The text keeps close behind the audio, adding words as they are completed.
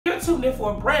tuned in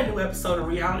for a brand new episode of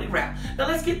Reality Rap. Now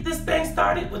let's get this thing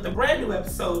started with a brand new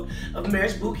episode of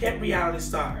Marriage Bootcamp Reality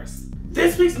Stars.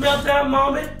 This week's meltdown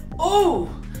moment, ooh,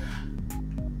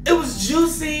 it was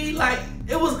juicy, like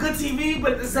it was good TV,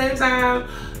 but at the same time,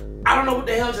 I don't know what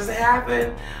the hell just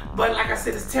happened. But like I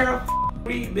said, it's Tara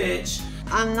Reid, bitch.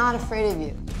 I'm not afraid of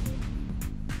you.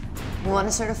 You want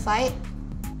to start a fight?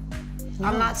 No.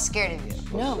 I'm not scared of you.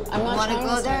 No, I'm not trying to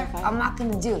go there? I'm not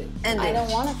gonna do it. I don't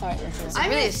want to fight with you. I'm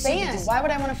really a fan. Why would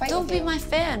I want to fight with you? Don't be my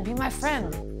fan. Be my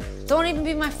friend. Don't even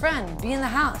be my friend. Be in the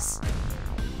house.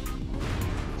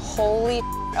 Holy.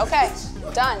 Okay,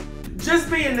 done.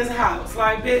 Just be in this house,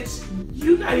 like, bitch,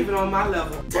 you not even on my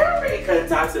level. Tara Reid couldn't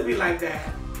talk to me like that.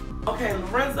 Okay,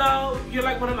 Lorenzo, you're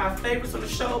like one of my favorites on the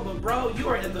show, but bro, you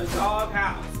are in the dog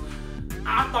house.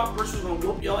 I thought Brittish was gonna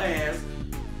whoop your ass.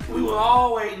 We were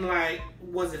all waiting like,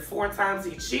 was it 4 times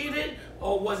he cheated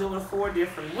or was it with 4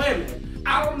 different women?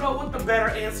 I don't know what the better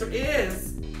answer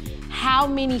is. How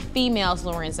many females,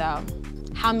 Lorenzo?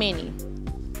 How many?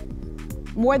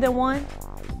 More than 1?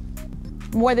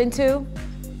 More than 2?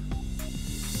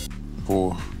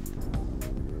 4.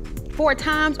 4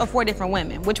 times or 4 different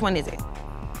women? Which one is it?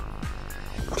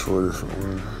 4 different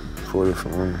women. 4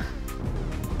 different women.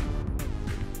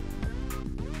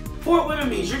 4 women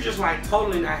means you're just like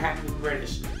totally not happy with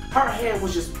Brittish. Her hand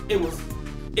was just, it was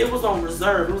on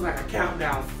reserve. It was like a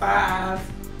countdown. 5,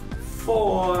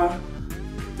 4,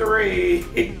 3.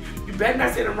 You better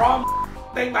not say the wrong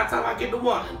thing by the time I get to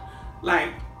 1.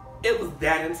 Like, it was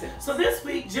that intense. So this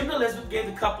week, Jim and Elizabeth gave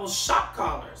the couple shock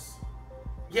collars.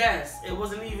 Yes, it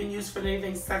wasn't even used for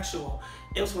anything sexual.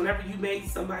 It was whenever you made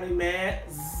somebody mad,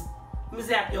 zzz, let me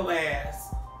zap your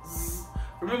ass. Zzz.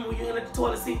 Remember when you let the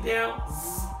toilet seat down?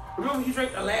 Zzz. Remember when you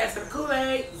drank the last of the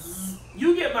Kool-Aid?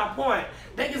 You get my point.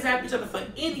 They can zap each other for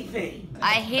anything.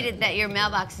 I hated that your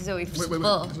mailbox is always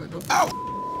full. Ow!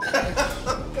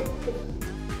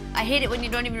 I hate it when you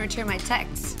don't even return my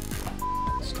texts.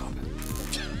 Stop it.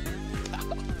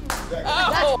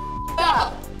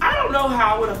 Oh! I don't know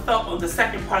how I would have felt on the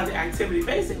second part of the activity.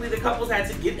 Basically, the couples had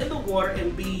to get in the water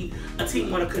and be a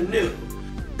team on a canoe.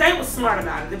 They were smart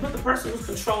about it. They put the person who's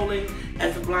controlling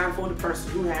as the blindfolded person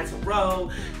who had to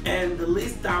row, and the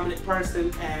least dominant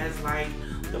person as like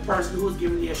the person who was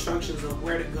giving the instructions of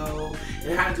where to go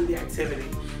and how to do the activity.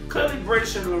 Clearly,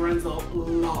 Brittish and Lorenzo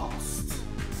lost.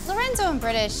 Lorenzo and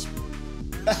Brittish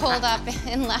pulled up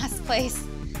in last place.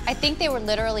 I think they were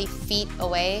literally feet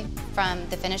away from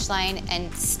the finish line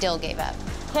and still gave up.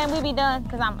 Can we be done?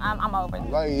 Because I'm over it.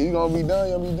 Like, you gonna be done,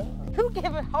 you'll be done. You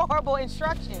giving horrible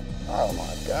instructions. Oh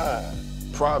my God.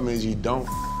 Problem is you don't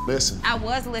listen. I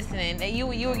was listening. You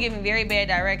were giving very bad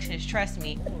directions, trust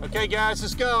me. Okay, guys,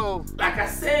 let's go. Like I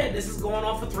said, this is going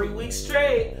on for 3 weeks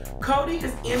straight. Cody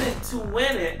is in it to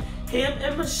win it. Him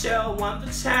and Michelle won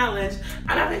the challenge,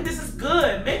 and I think this is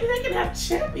good. Maybe they can have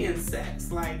champion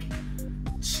sex, like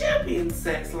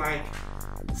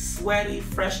sweaty,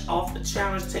 fresh off the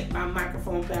challenge, take my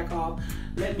microphone back off.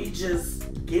 Let me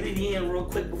just get it in real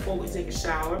quick before we take a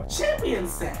shower. Champion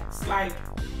sex, like,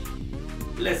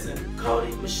 listen,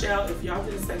 Cody, Michelle, if y'all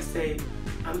did a sex tape,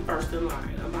 I'm first in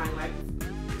line. I'm buying like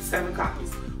 7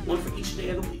 copies, 1 for each day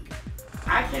of the week.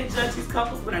 I can't judge these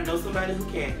couples, but I know somebody who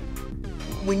can.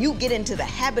 When you get into the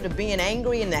habit of being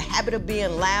angry and the habit of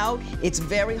being loud, it's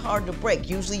very hard to break.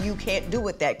 Usually you can't do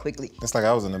it that quickly. It's like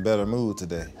I was in a better mood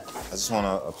today. I just want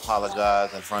to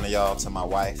apologize in front of y'all to my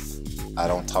wife. I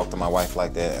don't talk to my wife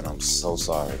like that, and I'm so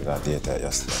sorry that I did that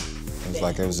yesterday. It's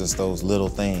like it was just those little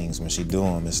things. When she do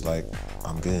them, it's like,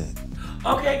 I'm good.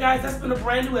 Okay, guys, that's been a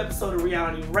brand new episode of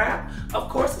Reality Rap. Of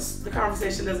course, the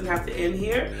conversation doesn't have to end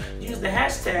here. Use the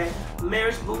hashtag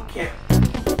MarriageBootcamp.